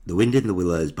The Wind in the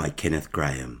Willows by Kenneth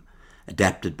Grahame,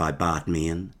 adapted by Bart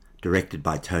Meehan, directed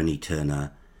by Tony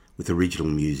Turner, with original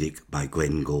music by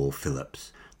Glenn Gore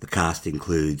Phillips. The cast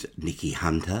includes Nikki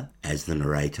Hunter as the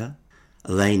narrator,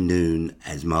 Elaine Noon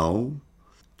as Mole,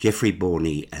 Jeffrey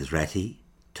Borney as Ratty,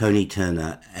 Tony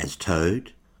Turner as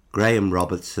Toad, Graham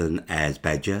Robertson as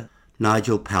Badger,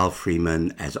 Nigel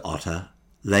Palfreyman as Otter,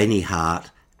 Lainey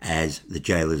Hart as the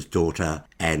jailer's daughter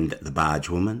and the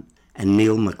bargewoman, and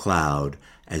Neil MacLeod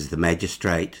as the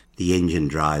magistrate, the engine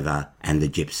driver and the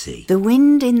gypsy. The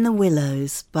Wind in the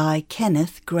Willows by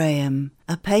Kenneth Grahame,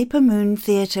 a Paper Moon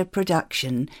Theatre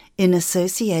production in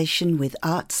association with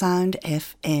Artsound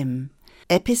FM.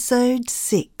 Episode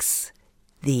 6,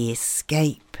 The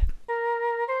Escape.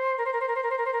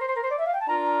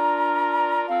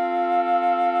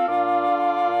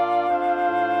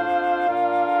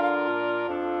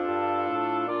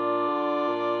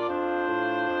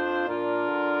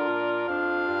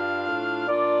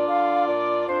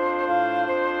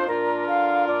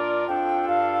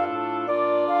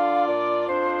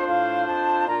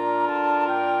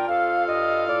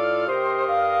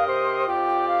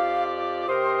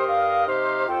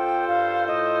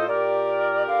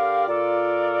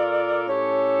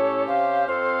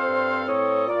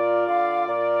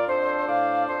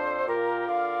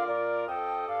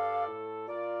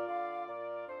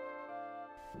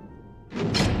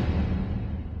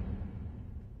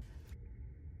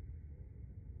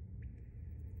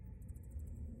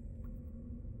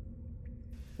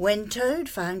 When Toad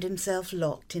found himself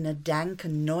locked in a dank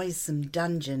and noisome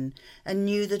dungeon and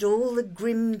knew that all the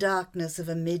grim darkness of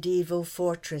a medieval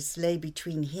fortress lay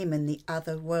between him and the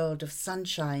other world of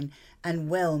sunshine and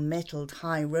well-metalled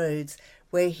high roads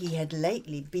where he had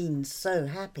lately been so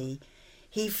happy,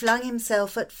 he flung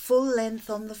himself at full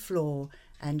length on the floor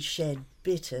and shed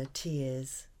bitter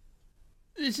tears.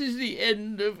 This is the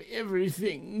end of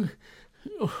everything,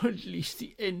 or at least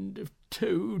the end of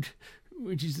Toad,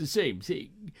 which is the same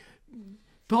thing.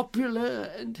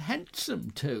 Popular and handsome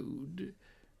Toad,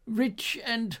 rich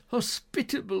and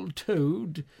hospitable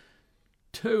Toad,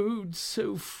 Toad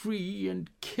so free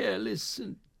and careless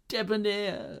and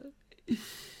debonair.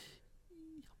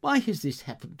 Why has this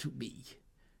happened to me?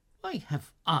 Why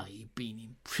have I been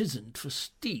imprisoned for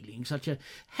stealing such a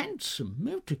handsome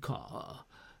motor car?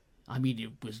 I mean,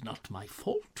 it was not my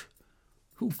fault.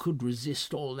 Who could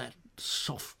resist all that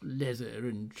soft leather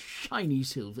and shiny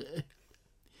silver?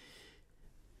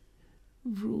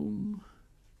 Vroom,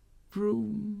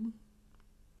 vroom.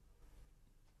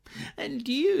 And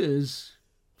years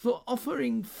for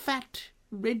offering fat,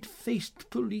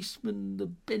 red-faced policemen the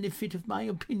benefit of my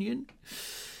opinion.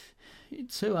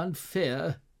 It's so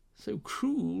unfair, so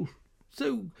cruel,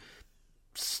 so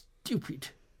stupid.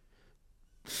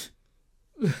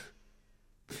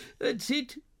 That's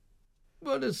it.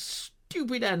 What a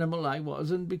stupid animal I was,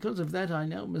 and because of that I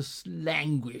now must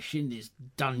languish in this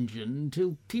dungeon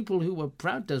till people who were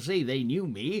proud to say they knew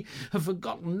me have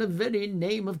forgotten the very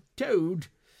name of Toad.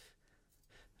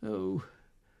 Oh,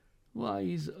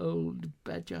 wise old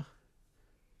Badger.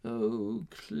 Oh,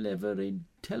 clever,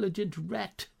 intelligent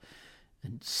Rat,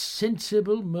 and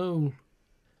sensible Mole.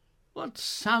 What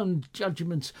sound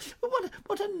judgments,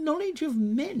 what a knowledge of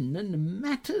men and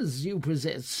matters you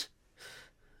possess.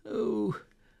 Oh,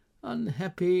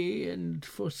 unhappy and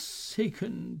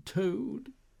forsaken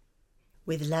Toad.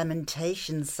 With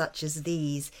lamentations such as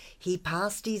these, he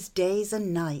passed his days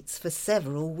and nights for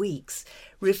several weeks,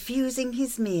 refusing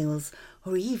his meals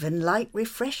or even light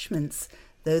refreshments,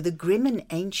 though the grim and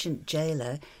ancient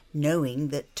jailer, knowing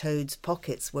that Toad's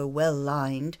pockets were well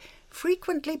lined,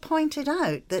 frequently pointed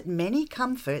out that many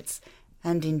comforts,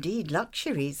 and indeed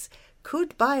luxuries,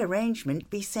 could by arrangement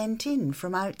be sent in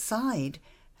from outside,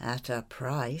 at a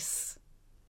price.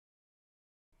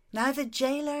 Now the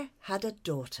jailer had a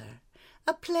daughter,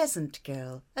 a pleasant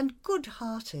girl and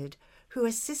good-hearted, who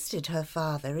assisted her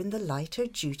father in the lighter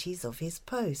duties of his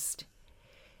post.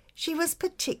 She was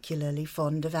particularly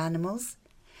fond of animals,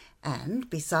 and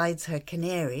besides her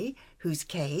canary, whose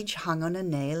cage hung on a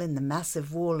nail in the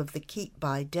massive wall of the keep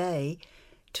by day,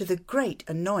 to the great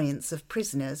annoyance of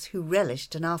prisoners who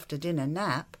relished an after-dinner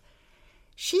nap,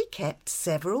 she kept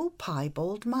several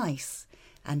piebald mice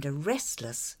and a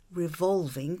restless,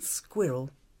 revolving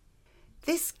squirrel.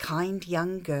 This kind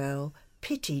young girl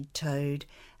pitied Toad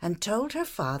and told her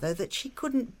father that she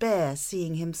couldn't bear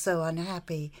seeing him so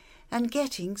unhappy and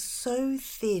getting so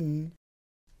thin.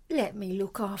 Let me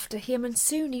look after him and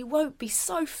soon he won't be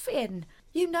so thin.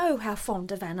 You know how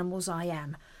fond of animals I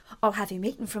am. I'll have him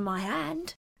eaten from my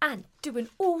hand and doing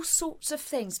all sorts of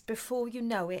things before you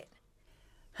know it.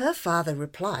 Her father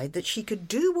replied that she could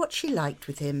do what she liked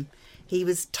with him. He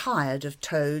was tired of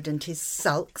Toad and his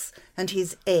sulks and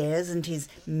his airs and his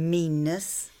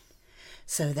meanness.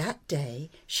 So that day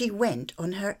she went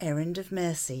on her errand of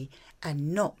mercy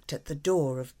and knocked at the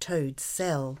door of Toad's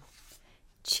cell.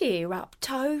 Cheer up,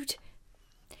 Toad.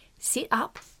 Sit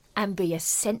up and be a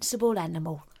sensible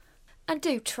animal. And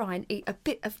do try and eat a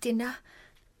bit of dinner.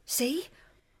 See,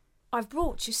 I've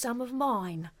brought you some of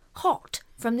mine, hot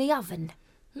from the oven.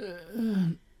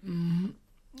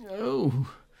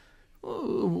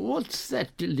 What's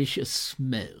that delicious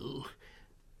smell?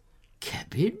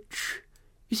 Cabbage?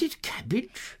 Is it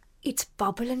cabbage? It's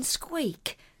Bubble and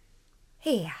Squeak.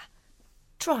 Here,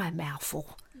 try a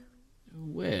mouthful.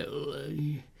 Well,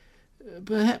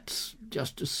 perhaps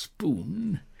just a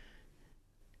spoon.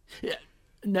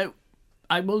 No,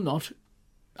 I will not.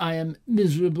 I am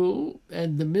miserable,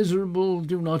 and the miserable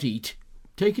do not eat.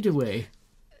 Take it away.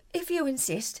 If you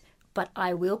insist, but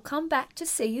I will come back to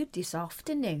see you this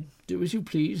afternoon. Do as you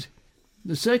please.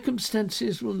 The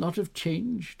circumstances will not have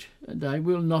changed, and I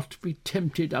will not be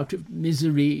tempted out of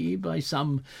misery by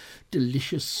some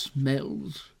delicious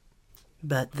smells.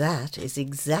 But that is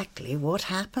exactly what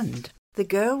happened. The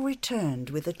girl returned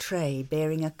with a tray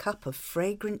bearing a cup of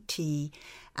fragrant tea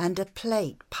and a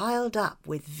plate piled up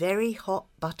with very hot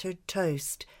buttered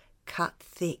toast, cut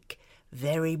thick,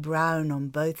 very brown on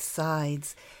both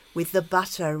sides, with the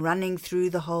butter running through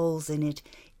the holes in it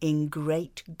in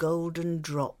great golden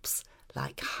drops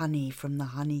like honey from the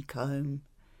honeycomb.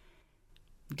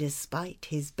 Despite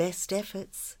his best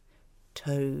efforts,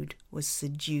 Toad was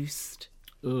seduced.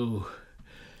 Oh,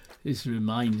 this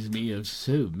reminds me of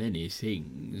so many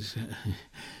things.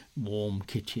 Warm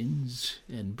kitchens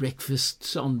and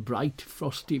breakfasts on bright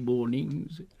frosty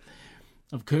mornings,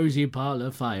 of cosy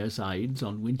parlour firesides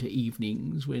on winter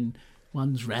evenings when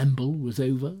one's ramble was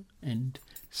over, and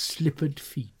slippered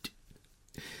feet.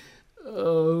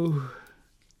 Oh,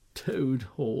 Toad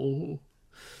Hall,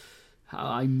 how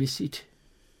I miss it,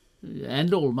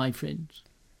 and all my friends.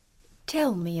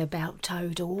 Tell me about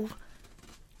Toad Hall.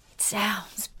 It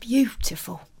sounds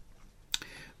beautiful.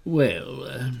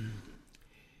 Well,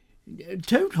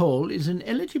 Toad Hall is an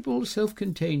eligible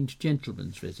self-contained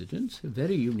gentleman's residence,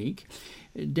 very unique,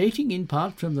 dating in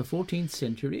part from the 14th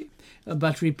century,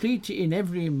 but replete in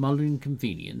every modern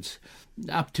convenience.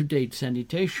 Up-to-date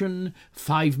sanitation,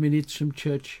 5 minutes from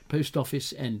church, post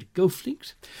office and golf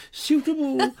links.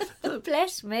 Suitable...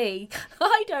 Bless me,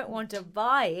 I don't want to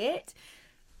buy it.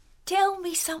 Tell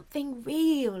me something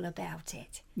real about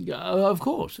it. Of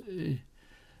course,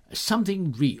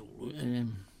 something real.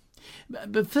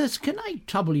 But first, can I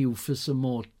trouble you for some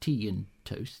more tea and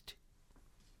toast?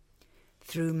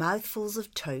 Through mouthfuls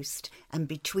of toast and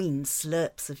between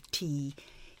slurps of tea,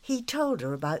 he told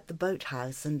her about the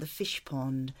boathouse and the fish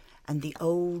pond and the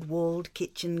old walled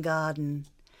kitchen garden,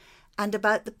 and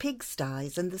about the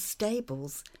pigsties and the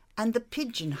stables and the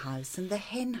pigeon house and the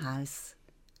hen house,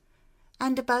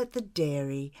 and about the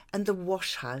dairy and the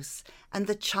wash house and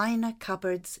the china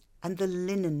cupboards and the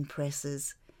linen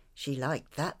presses. She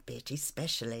liked that bit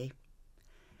especially.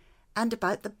 And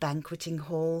about the banqueting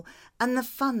hall and the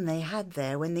fun they had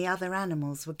there when the other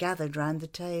animals were gathered round the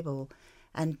table,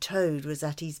 and Toad was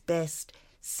at his best,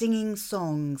 singing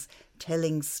songs,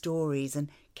 telling stories and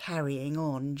carrying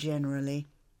on generally.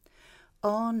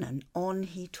 On and on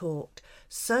he talked,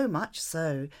 so much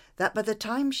so that by the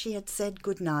time she had said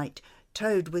good night,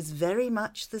 Toad was very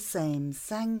much the same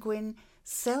sanguine,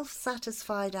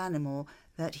 self-satisfied animal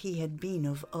that he had been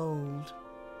of old.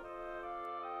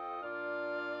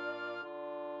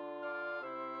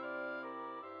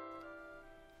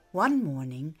 One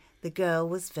morning the girl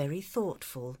was very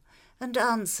thoughtful and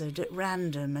answered at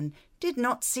random, and did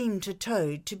not seem to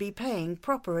Toad to be paying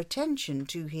proper attention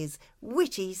to his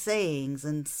witty sayings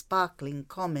and sparkling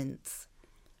comments.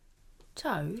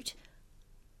 Toad,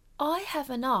 I have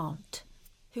an aunt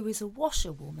who is a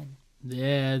washerwoman.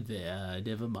 There,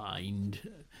 never mind.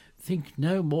 Think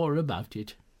no more about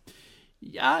it.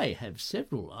 I have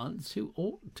several aunts who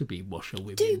ought to be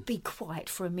washerwomen. Do be quiet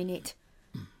for a minute.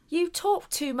 You talk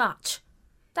too much.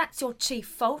 That's your chief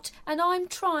fault, and I'm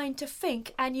trying to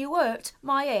think and you hurt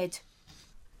my head.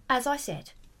 As I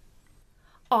said,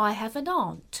 I have an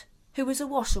aunt who is a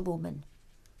washerwoman.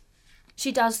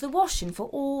 She does the washing for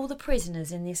all the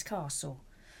prisoners in this castle.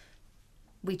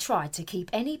 We try to keep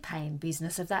any paying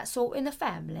business of that sort in the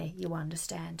family, you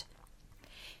understand.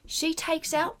 She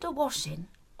takes out the washing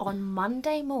on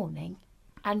Monday morning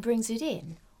and brings it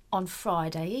in on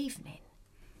Friday evening.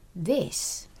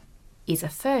 This is a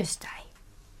Thursday.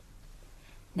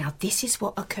 Now this is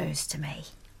what occurs to me.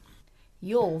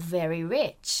 You're very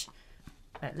rich.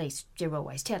 At least you're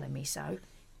always telling me so.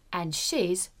 And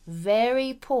she's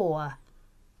very poor.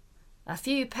 A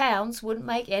few pounds wouldn't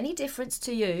make any difference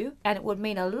to you, and it would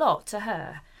mean a lot to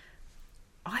her.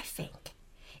 I think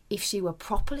if she were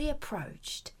properly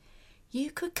approached, you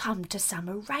could come to some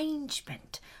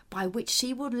arrangement by which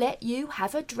she would let you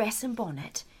have a dress and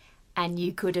bonnet, and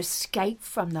you could escape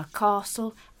from the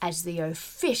castle as the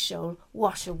official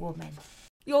washerwoman.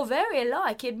 You're very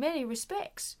alike in many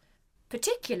respects,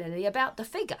 particularly about the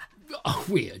figure. Oh,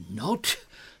 we're not.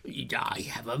 I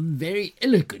have a very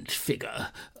elegant figure,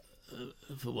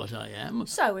 for what I am.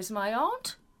 So is my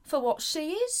aunt, for what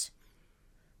she is.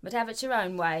 But have it your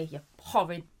own way, you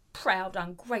horrid, proud,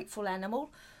 ungrateful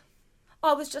animal.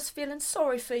 I was just feeling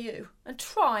sorry for you and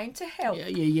trying to help.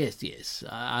 Yes,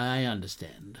 I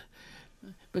understand.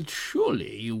 But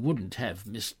surely you wouldn't have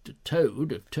Mr.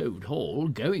 Toad of Toad Hall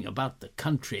going about the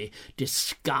country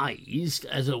disguised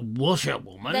as a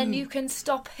washerwoman? Then you can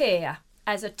stop here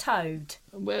as a toad.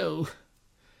 Well,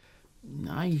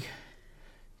 I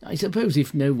suppose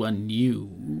if no one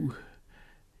knew...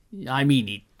 I mean,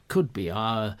 it could be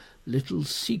our little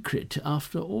secret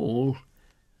after all.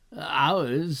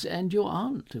 Ours and your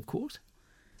aunt, of course.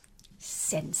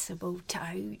 Sensible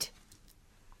Toad.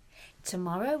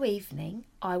 Tomorrow evening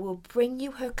I will bring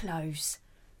you her clothes,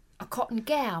 a cotton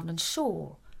gown and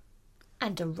shawl,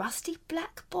 and a rusty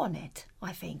black bonnet,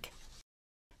 I think.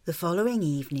 The following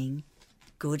evening,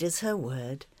 good as her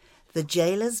word, the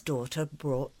gaoler's daughter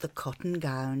brought the cotton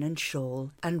gown and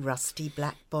shawl and rusty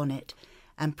black bonnet,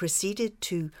 and proceeded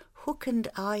to hook and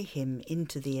eye him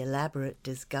into the elaborate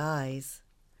disguise.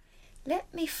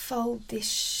 Let me fold this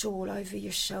shawl over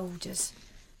your shoulders.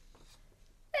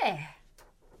 There.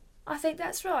 I think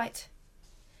that's right.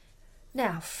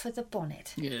 Now for the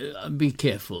bonnet. Be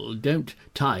careful. Don't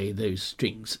tie those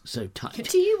strings so tight.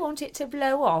 Do you want it to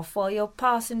blow off while you're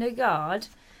passing the guard?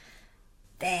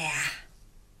 There.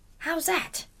 How's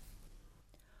that?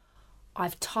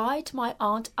 I've tied my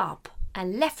aunt up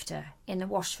and left her in the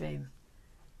washroom.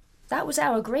 That was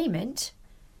our agreement.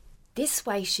 This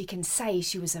way she can say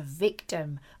she was a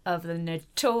victim of the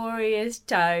notorious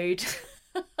Toad.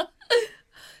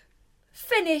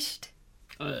 Finished.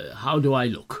 How do I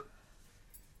look?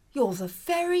 You're the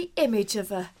very image of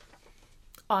her.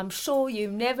 I'm sure you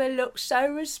never looked so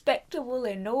respectable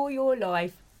in all your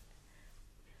life.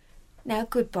 Now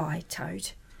goodbye,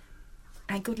 Toad,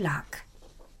 and good luck.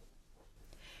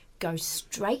 Go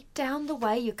straight down the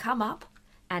way you come up,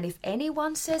 and if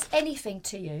anyone says anything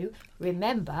to you,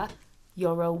 remember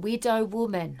you're a widow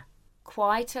woman,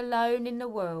 quite alone in the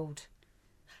world.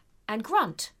 And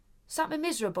grunt something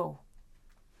miserable.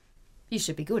 You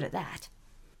should be good at that.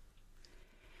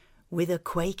 With a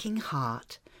quaking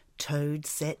heart, Toad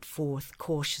set forth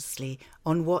cautiously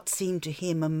on what seemed to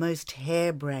him a most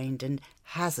harebrained and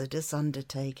hazardous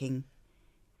undertaking.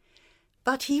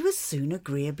 But he was soon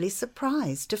agreeably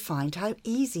surprised to find how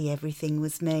easy everything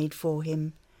was made for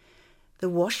him. The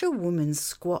washerwoman's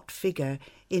squat figure,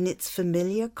 in its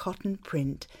familiar cotton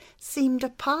print, seemed a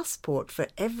passport for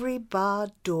every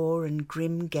barred door and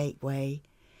grim gateway.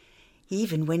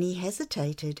 Even when he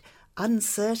hesitated,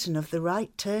 uncertain of the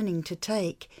right turning to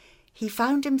take, he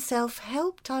found himself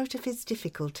helped out of his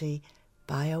difficulty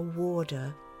by a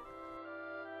warder.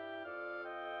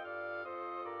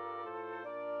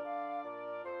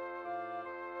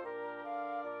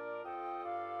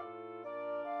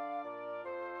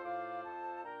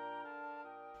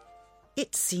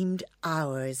 It seemed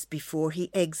hours before he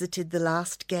exited the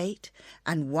last gate,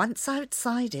 and once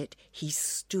outside it he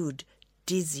stood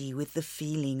dizzy with the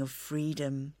feeling of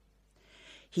freedom.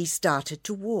 He started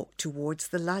to walk towards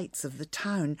the lights of the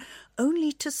town,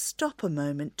 only to stop a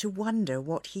moment to wonder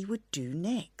what he would do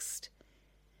next.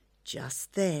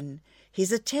 Just then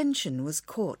his attention was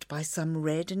caught by some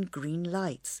red and green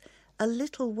lights a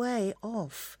little way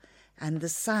off, and the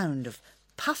sound of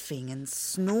puffing and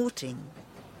snorting.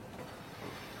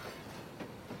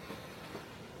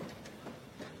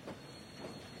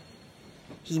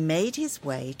 He made his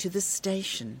way to the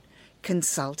station,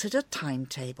 consulted a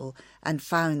timetable, and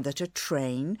found that a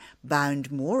train,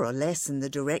 bound more or less in the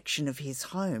direction of his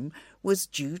home, was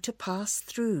due to pass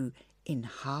through in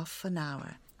half an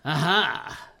hour.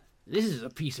 Aha! This is a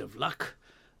piece of luck.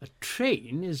 A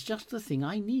train is just the thing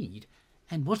I need.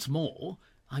 And what's more,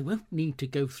 I won't need to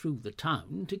go through the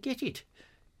town to get it.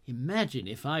 Imagine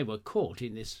if I were caught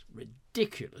in this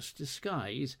ridiculous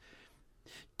disguise.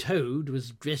 Toad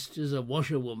was dressed as a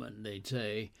washerwoman, they'd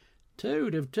say.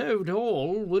 Toad of Toad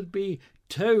Hall would be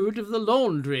Toad of the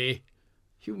laundry.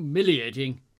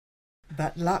 Humiliating.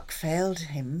 But luck failed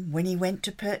him when he went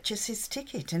to purchase his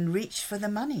ticket and reached for the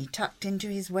money tucked into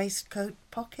his waistcoat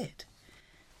pocket.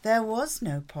 There was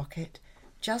no pocket,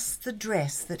 just the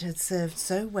dress that had served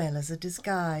so well as a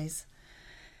disguise.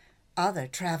 Other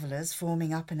travellers,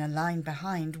 forming up in a line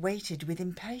behind, waited with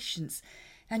impatience,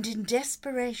 and in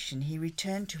desperation he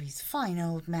returned to his fine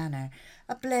old manner,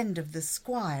 a blend of the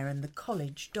squire and the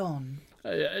college don.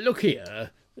 Look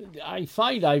here, I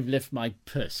find I've left my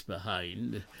purse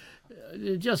behind.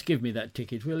 Just give me that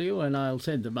ticket, will you, and I'll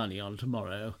send the money on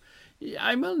tomorrow.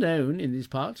 I'm well known in this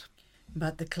part.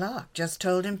 But the clerk just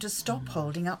told him to stop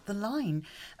holding up the line,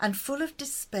 and full of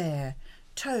despair,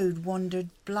 Toad wandered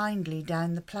blindly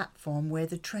down the platform where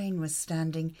the train was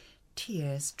standing,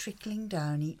 tears trickling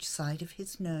down each side of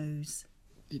his nose.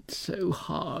 It's so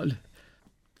hard.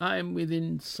 I am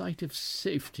within sight of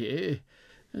safety,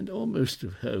 and almost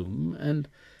of home, and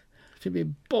to be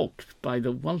balked by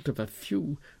the want of a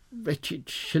few wretched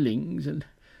shillings, and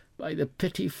by the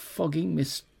pettifogging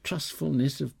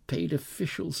mistrustfulness of paid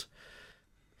officials.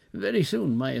 Very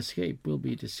soon my escape will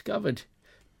be discovered.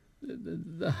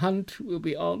 The hunt will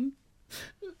be on,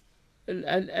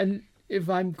 and if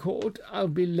I'm caught, I'll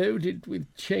be loaded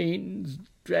with chains,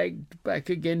 dragged back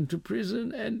again to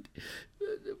prison, and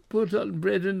put on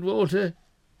bread and water.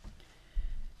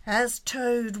 As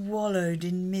Toad wallowed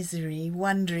in misery,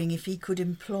 wondering if he could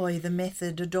employ the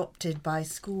method adopted by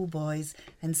schoolboys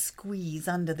and squeeze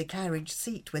under the carriage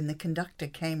seat when the conductor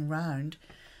came round,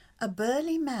 a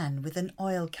burly man with an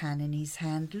oil can in his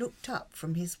hand looked up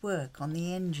from his work on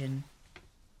the engine.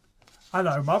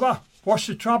 "Hello, Mother. What's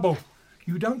the trouble?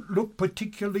 You don't look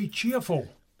particularly cheerful."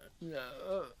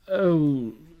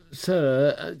 Oh,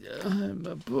 sir, I'm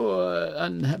a poor,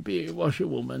 unhappy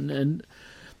washerwoman, and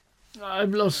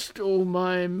I've lost all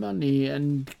my money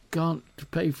and can't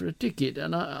pay for a ticket,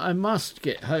 and I must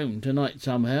get home tonight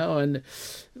somehow, and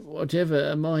whatever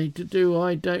am I to do,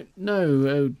 I don't know.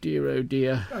 Oh dear, oh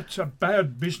dear. That's a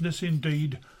bad business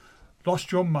indeed.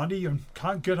 Lost your money and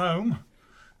can't get home,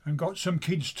 and got some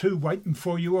kids too waiting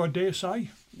for you, I dare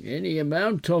say. Any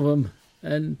amount of 'em,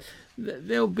 and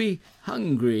they'll be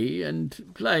hungry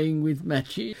and playing with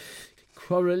matches,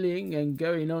 quarrelling and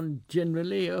going on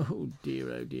generally. Oh dear,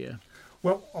 oh dear.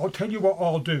 Well, I'll tell you what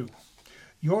I'll do.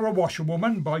 You're a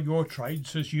washerwoman by your trade,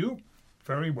 says you.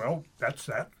 Very well, that's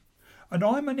that. And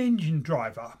I'm an engine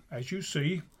driver, as you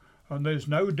see, and there's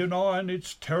no denying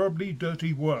it's terribly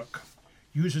dirty work.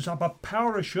 Uses up a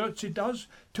power of shirts, it does,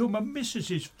 till my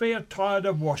missus is fair tired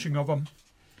of washing of 'em.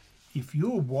 If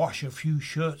you'll wash a few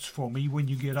shirts for me when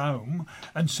you get home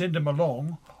and send 'em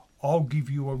along, I'll give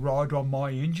you a ride on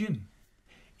my engine.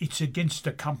 It's against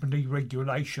the company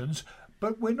regulations,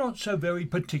 but we're not so very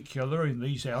particular in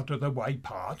these out-of-the-way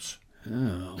parts.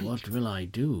 Oh, what will I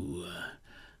do?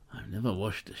 I've never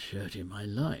washed a shirt in my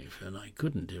life, and I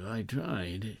couldn't if I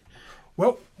tried.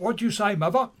 Well, what do you say,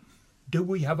 Mother? Do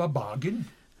we have a bargain?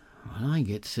 When I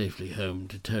get safely home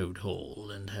to Toad Hall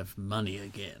and have money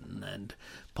again and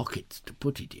pockets to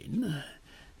put it in,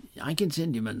 I can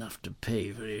send him enough to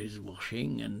pay for his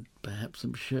washing and perhaps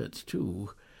some shirts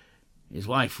too. His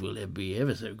wife will be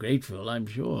ever so grateful, I'm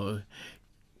sure.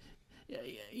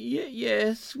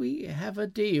 Yes, we have a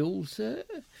deal, sir.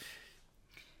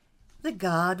 The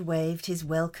guard waved his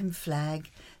welcome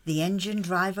flag, the engine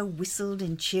driver whistled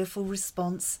in cheerful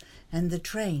response, and the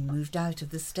train moved out of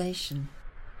the station.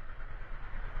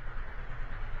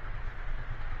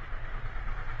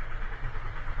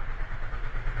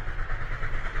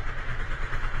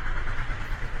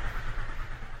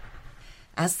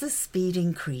 As the speed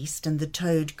increased and the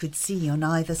Toad could see on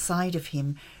either side of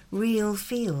him real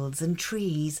fields and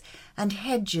trees and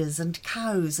hedges and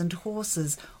cows and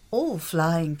horses all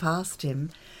flying past him,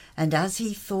 and as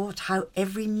he thought how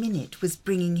every minute was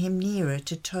bringing him nearer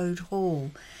to Toad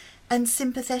Hall, and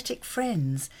sympathetic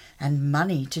friends, and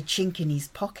money to chink in his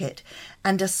pocket,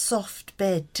 and a soft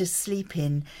bed to sleep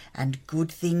in, and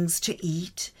good things to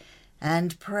eat,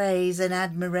 and praise and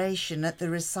admiration at the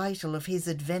recital of his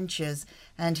adventures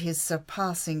and his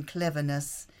surpassing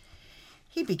cleverness,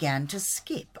 he began to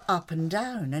skip up and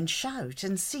down and shout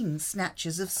and sing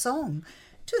snatches of song,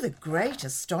 to the great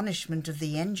astonishment of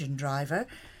the engine driver,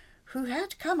 who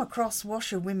had come across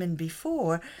washerwomen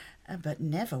before, but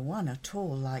never one at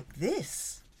all like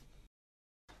this.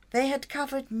 They had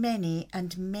covered many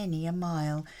and many a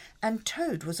mile, and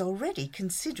Toad was already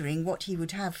considering what he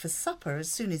would have for supper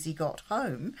as soon as he got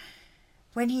home,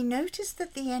 when he noticed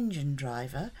that the engine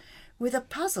driver, with a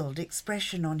puzzled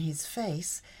expression on his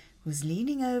face, was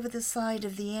leaning over the side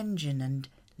of the engine and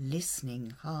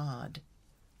listening hard.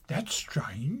 That's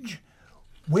strange.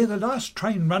 We're the last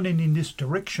train running in this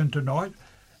direction tonight,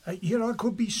 yet I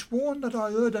could be sworn that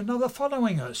I heard another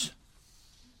following us.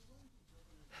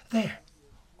 There,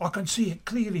 I can see it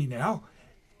clearly now.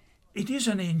 It is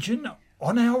an engine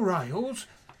on our rails,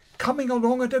 coming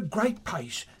along at a great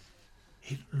pace.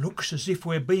 It looks as if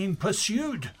we're being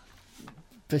pursued.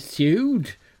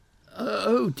 Pursued?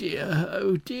 Oh dear,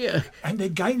 oh dear. And they're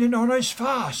gaining on us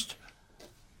fast.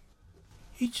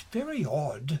 It's very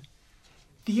odd.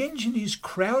 The engine is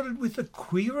crowded with the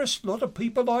queerest lot of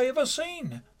people I ever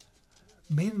seen.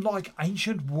 Men like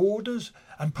ancient warders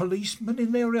and policemen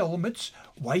in their helmets,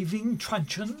 waving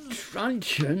truncheons.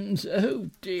 Truncheons? Oh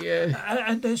dear.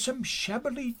 And there's some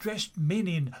shabbily dressed men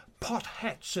in pot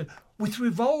hats with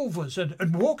revolvers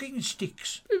and walking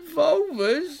sticks.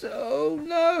 Revolvers? Oh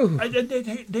no. And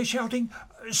they're shouting,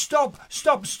 "Stop,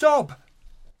 stop, stop!"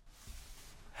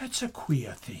 That's a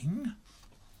queer thing.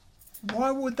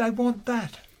 Why would they want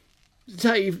that?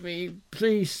 Save me,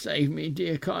 please save me,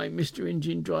 dear kind Mr.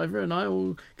 Engine Driver, and I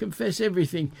will confess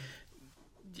everything.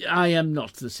 I am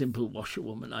not the simple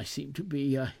washerwoman I seem to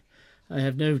be. I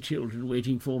have no children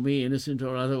waiting for me, innocent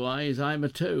or otherwise. I am a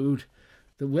toad,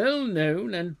 the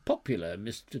well-known and popular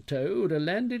Mr. Toad, a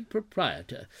landed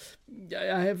proprietor.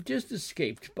 I have just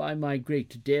escaped by my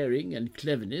great daring and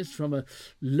cleverness from a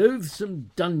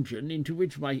loathsome dungeon into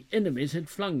which my enemies had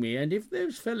flung me, and if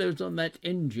those fellows on that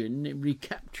engine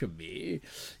recapture me,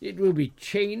 it will be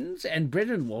chains and bread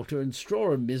and water and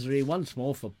straw and misery once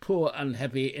more for poor,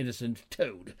 unhappy, innocent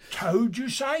Toad. Toad, you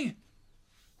say?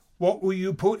 What were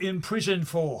you put in prison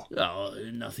for? Oh,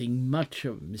 nothing much,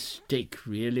 a mistake,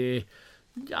 really.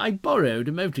 I borrowed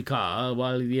a motor car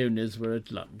while the owners were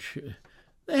at lunch.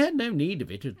 They had no need of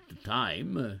it at the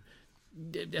time.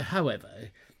 However,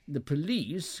 the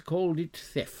police called it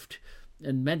theft,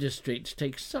 and magistrates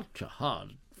take such a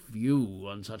hard view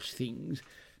on such things.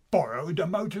 Borrowed a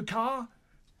motor car?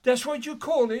 That's what you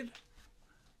call it?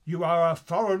 You are a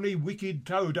thoroughly wicked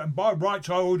Toad, and by rights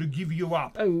I ought to give you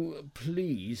up. Oh,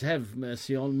 please have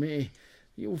mercy on me.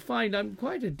 You'll find I'm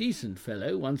quite a decent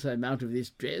fellow once I'm out of this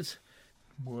dress.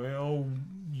 Well,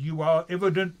 you are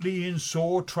evidently in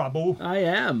sore trouble. I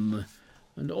am,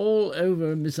 and all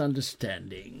over a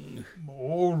misunderstanding.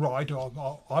 All right,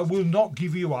 I will not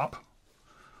give you up.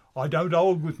 I don't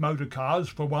hold with motor cars,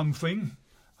 for one thing,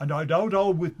 and I don't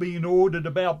hold with being ordered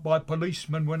about by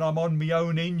policemen when I'm on my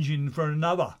own engine for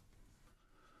another.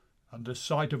 And the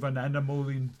sight of an animal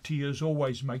in tears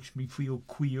always makes me feel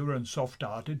queer and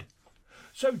soft-hearted.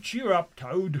 So cheer up,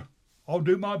 Toad. I'll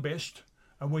do my best,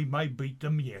 and we may beat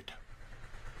them yet.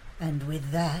 And with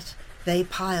that, they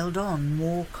piled on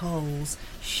more coals,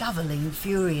 shovelling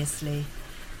furiously.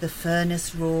 The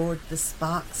furnace roared, the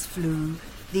sparks flew,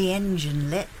 the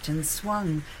engine leapt and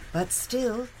swung, but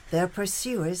still their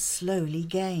pursuers slowly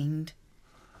gained.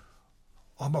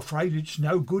 I'm afraid it's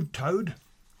no good, Toad.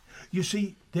 You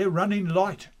see, they're running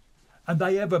light, and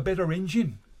they have a better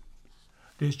engine.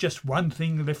 There's just one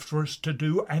thing left for us to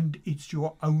do, and it's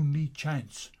your only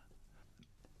chance.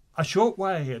 A short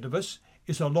way ahead of us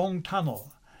is a long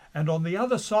tunnel, and on the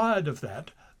other side of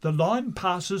that the line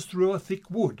passes through a thick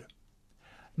wood.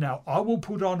 Now, I will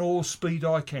put on all speed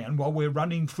I can while we're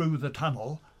running through the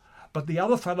tunnel, but the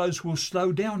other fellows will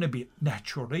slow down a bit,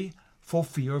 naturally, for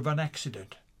fear of an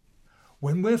accident.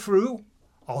 When we're through,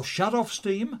 I'll shut off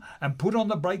steam and put on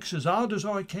the brakes as hard as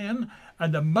I can,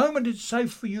 and the moment it's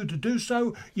safe for you to do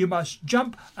so, you must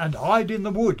jump and hide in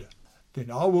the wood.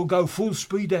 Then I will go full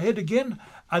speed ahead again,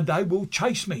 and they will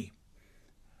chase me.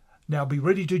 Now be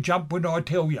ready to jump when I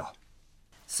tell you.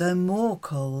 So more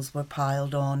coals were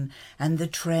piled on, and the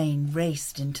train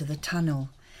raced into the tunnel,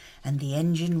 and the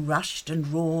engine rushed and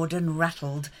roared and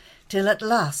rattled, till at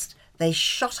last they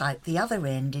shot out the other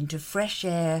end into fresh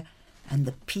air and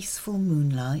the peaceful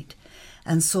moonlight,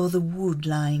 and saw the wood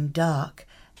lying dark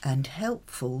and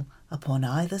helpful upon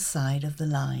either side of the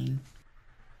line.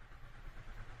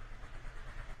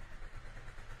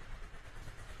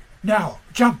 Now,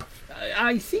 jump!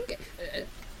 I think...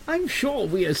 I'm sure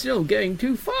we are still going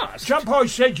too fast. Jump, I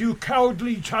said, you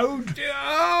cowardly Toad!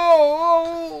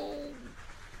 Oh!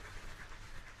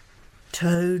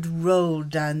 Toad rolled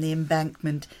down the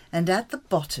embankment and at the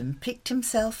bottom picked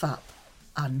himself up,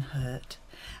 unhurt,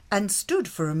 and stood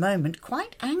for a moment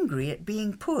quite angry at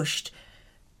being pushed.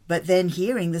 But then,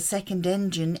 hearing the second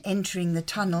engine entering the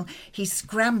tunnel, he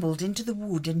scrambled into the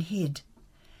wood and hid.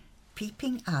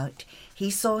 Peeping out, he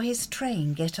saw his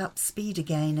train get up speed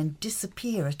again and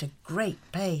disappear at a great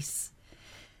pace.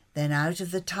 Then out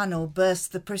of the tunnel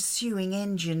burst the pursuing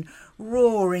engine,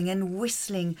 roaring and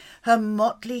whistling, her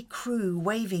motley crew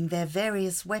waving their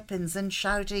various weapons and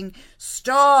shouting,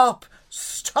 "Stop!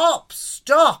 Stop!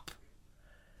 Stop!"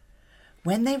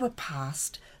 When they were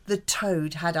past, The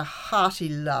toad had a hearty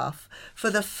laugh for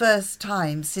the first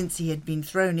time since he had been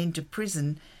thrown into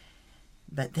prison.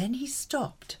 But then he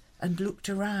stopped and looked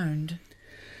around.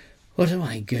 What am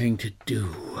I going to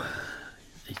do?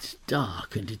 It's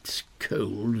dark and it's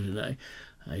cold, and I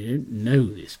don't know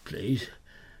this place.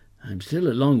 I'm still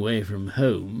a long way from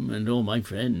home and all my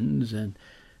friends, and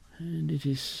it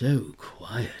is so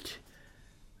quiet.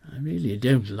 I really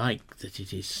don't like that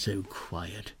it is so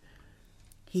quiet.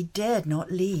 He dared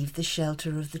not leave the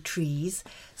shelter of the trees,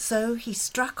 so he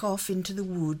struck off into the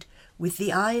wood with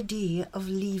the idea of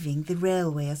leaving the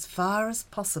railway as far as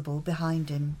possible behind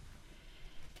him.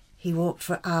 He walked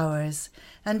for hours,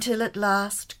 until at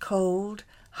last, cold,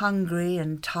 hungry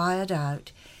and tired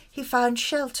out, he found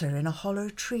shelter in a hollow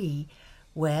tree,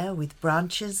 where, with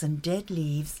branches and dead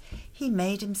leaves, he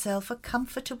made himself a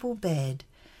comfortable bed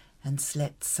and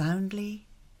slept soundly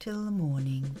till the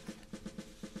morning.